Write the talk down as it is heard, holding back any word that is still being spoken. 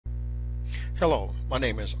Hello, my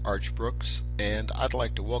name is Arch Brooks, and I'd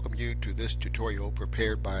like to welcome you to this tutorial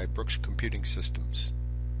prepared by Brooks Computing Systems.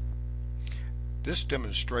 This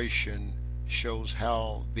demonstration shows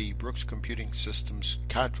how the Brooks Computing Systems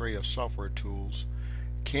cadre of software tools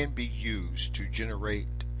can be used to generate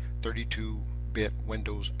 32-bit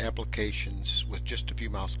Windows applications with just a few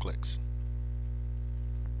mouse clicks.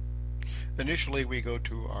 Initially, we go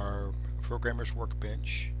to our Programmer's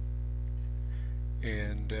Workbench,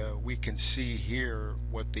 and we can see here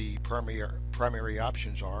what the primary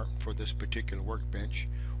options are for this particular workbench.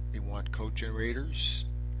 We want code generators,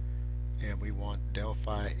 and we want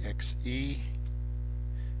Delphi XE,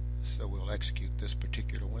 so we'll execute this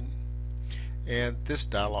particular one, and this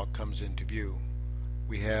dialog comes into view.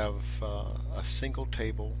 We have a single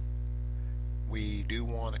table. We do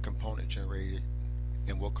want a component generated,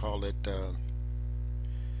 and we'll call it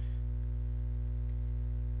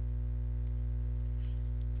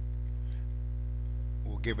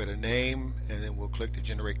give it a name, and then we'll click the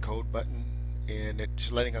generate code button, and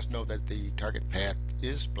it's letting us know that the target path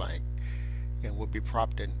is blank, and we'll be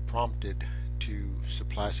prompted to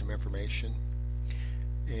supply some information.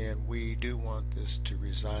 And we do want this to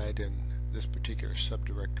reside in this particular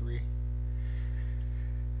subdirectory.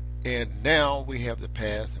 And now we have the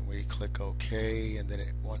path, and we click OK, and then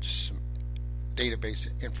it wants some database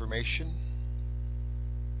information.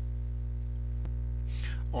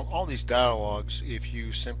 On all these dialogues, if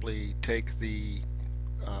you simply take the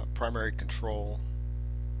primary control,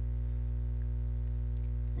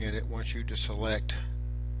 and it wants you to select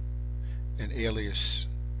an alias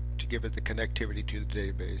to give it the connectivity to the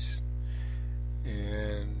database,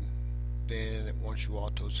 and then it wants you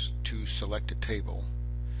also to select a table,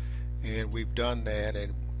 and we've done that,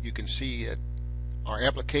 and you can see that our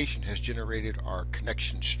application has generated our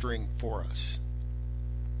connection string for us.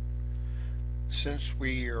 Since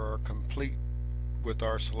we are complete with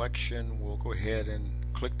our selection, we'll go ahead and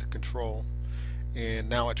click the control, and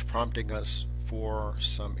now it's prompting us for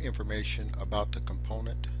some information about the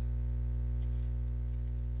component.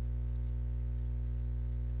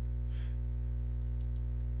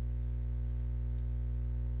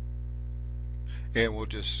 And we'll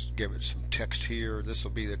just give it some text here. This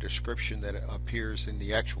will be the description that appears in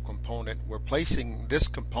the actual component. We're placing this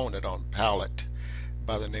component on palette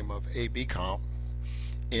by the name of ABComp,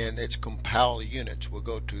 and its compile units will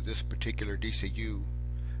go to this particular DCU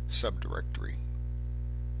subdirectory.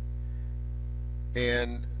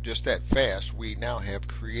 And just that fast, we now have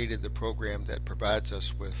created the program that provides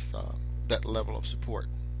us with that level of support.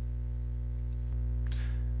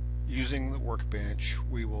 Using the workbench,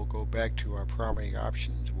 we will go back to our primary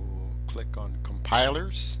options. We'll click on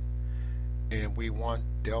compilers, and we want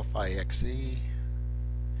Delphi XE.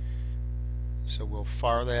 So we'll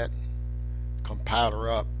fire that compiler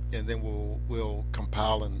up, and then we'll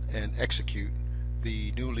compile and execute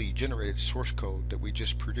the newly generated source code that we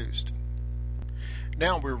just produced.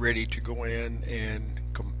 Now we're ready to go in and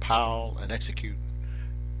compile and execute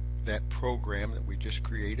that program that we just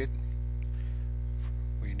created.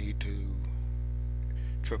 We need to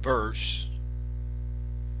traverse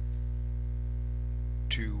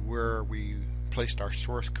to where we placed our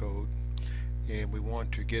source code, and we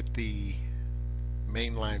want to get the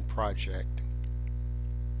mainline project,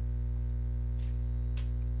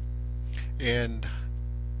 and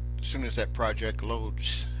as soon as that project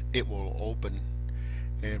loads, it will open,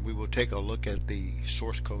 and we will take a look at the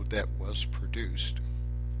source code that was produced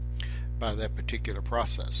by that particular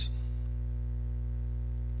process.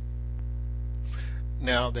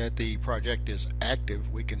 Now that the project is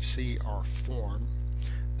active, we can see our form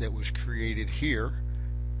that was created here,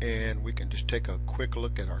 and we can just take a quick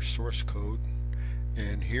look at our source code.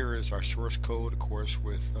 And here is our source code, of course,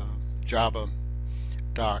 with Java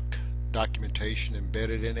documentation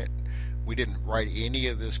embedded in it. We didn't write any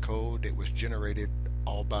of this code. It was generated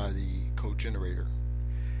all by the code generator.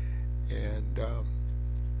 And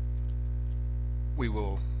we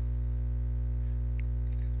will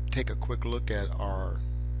take a quick look at our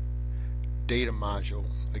data module.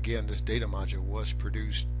 Again, this data module was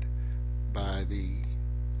produced by the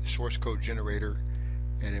source code generator,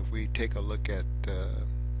 and if we take a look at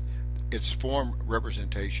its form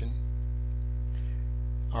representation,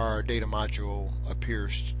 our data module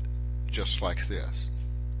appears just like this.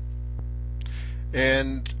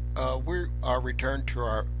 And we are returned to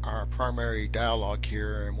our primary dialog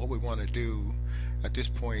here, and what we want to do at this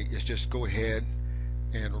point is just go ahead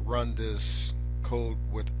and run this code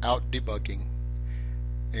without debugging,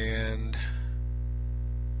 and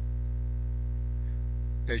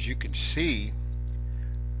as you can see,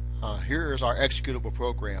 Here is our executable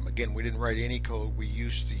program. Again, we didn't write any code. We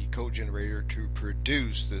used the code generator to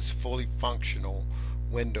produce this fully functional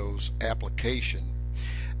Windows application.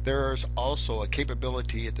 There's also a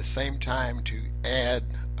capability at the same time to add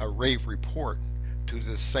a rave report to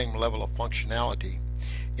the same level of functionality.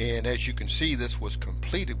 And as you can see, this was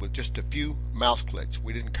completed with just a few mouse clicks.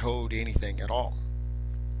 We didn't code anything at all.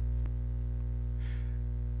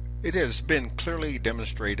 It has been clearly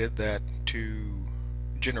demonstrated that to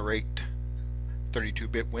generate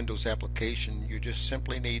 32-bit Windows application, you just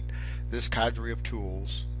simply need this cadre of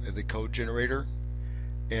tools, the code generator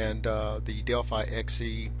and the Delphi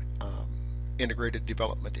XE integrated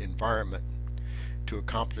development environment to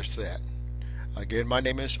accomplish that. Again, my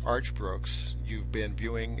name is Arch Brooks. You've been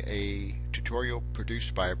viewing a tutorial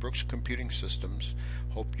produced by Brooks Computing Systems.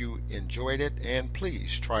 Hope you enjoyed it, and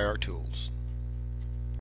please try our tools.